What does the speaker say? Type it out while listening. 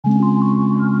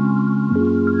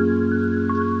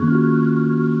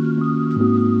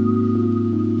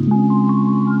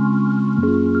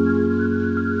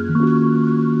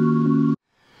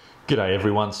G'day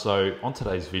everyone. So on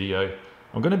today's video,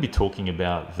 I'm going to be talking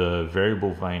about the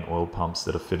variable vane oil pumps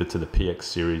that are fitted to the PX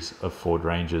series of Ford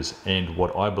Rangers and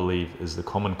what I believe is the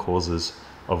common causes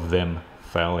of them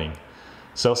failing.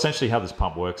 So essentially how this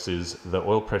pump works is the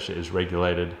oil pressure is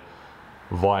regulated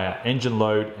via engine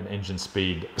load and engine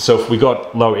speed. So if we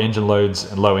got low engine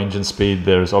loads and low engine speed,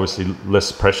 there's obviously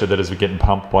less pressure that is getting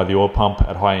pumped by the oil pump.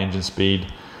 At high engine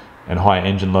speed and high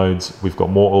engine loads, we've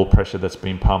got more oil pressure that's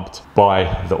being pumped by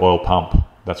the oil pump.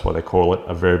 That's why they call it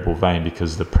a variable vane,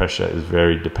 because the pressure is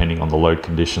varied depending on the load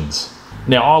conditions.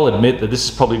 Now I'll admit that this is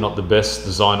probably not the best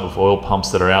design of oil pumps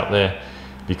that are out there,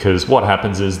 because what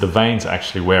happens is the vanes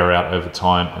actually wear out over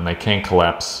time and they can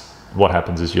collapse. What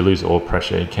happens is you lose oil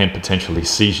pressure, you can potentially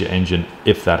seize your engine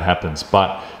if that happens.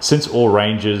 But since all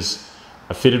Rangers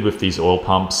are fitted with these oil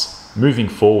pumps, moving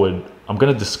forward, I'm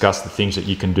going to discuss the things that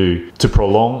you can do to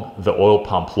prolong the oil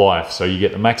pump life so you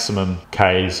get the maximum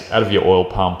Ks out of your oil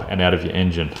pump and out of your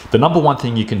engine. The number one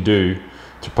thing you can do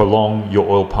to prolong your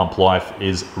oil pump life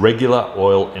is regular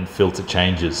oil and filter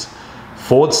changes.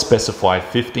 Ford specify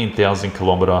 15,000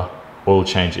 kilometer oil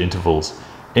change intervals.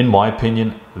 In my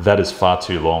opinion, that is far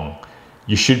too long.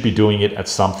 You should be doing it at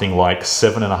something like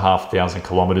 7,500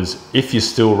 kilometers if you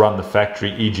still run the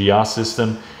factory EGR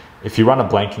system. If you run a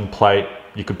blanking plate,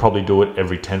 you could probably do it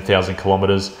every 10,000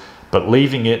 kilometers, but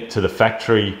leaving it to the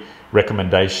factory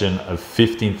recommendation of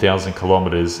 15,000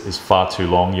 kilometers is far too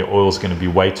long. Your oil is going to be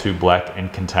way too black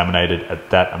and contaminated at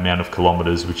that amount of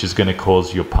kilometers, which is going to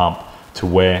cause your pump to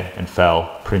wear and fail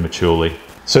prematurely.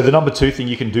 So the number two thing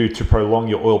you can do to prolong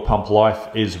your oil pump life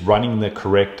is running the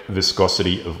correct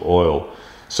viscosity of oil.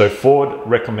 So Ford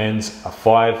recommends a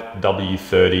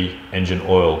 5W30 engine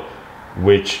oil,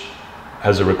 which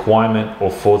has a requirement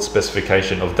or Ford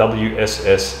specification of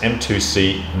WSS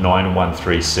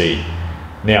M2C913C.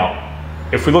 Now,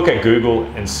 if we look at Google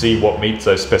and see what meets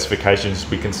those specifications,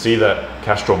 we can see that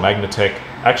Castrol Magnatec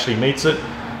actually meets it,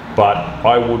 but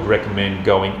I would recommend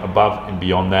going above and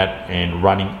beyond that and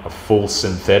running a full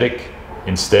synthetic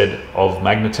instead of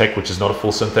Magnatec, which is not a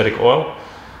full synthetic oil.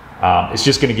 It's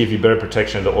just going to give you better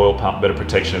protection of the oil pump, better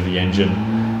protection of the engine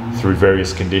through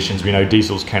various conditions. We know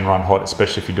diesels can run hot,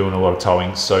 especially if you're doing a lot of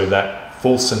towing, so that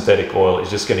full synthetic oil is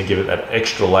just going to give it that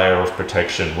extra layer of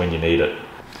protection when you need it.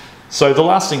 So the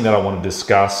last thing that I want to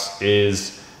discuss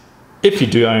is if you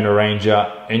do own a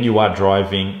Ranger and you are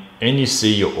driving and you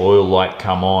see your oil light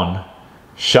come on,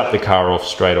 shut the car off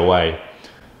straight away.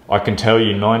 I can tell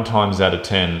you 9 times out of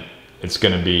 10 it's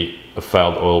going to be a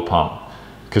failed oil pump.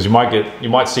 Because you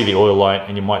might see the oil light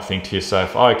and you might think to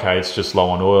yourself, oh, okay, it's just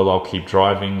low on oil, I'll keep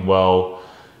driving. Well,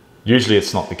 usually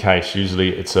it's not the case.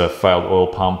 Usually it's a failed oil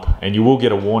pump, and you will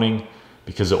get a warning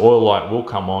because the oil light will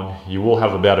come on. You will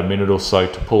have about a minute or so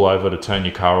to pull over to turn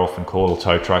your car off and call a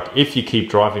tow truck. If you keep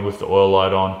driving with the oil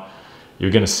light on,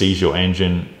 you're going to seize your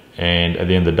engine, and at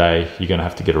the end of the day, you're going to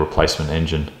have to get a replacement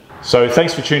engine. So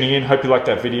thanks for tuning in. Hope you liked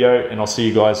that video, and I'll see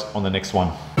you guys on the next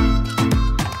one.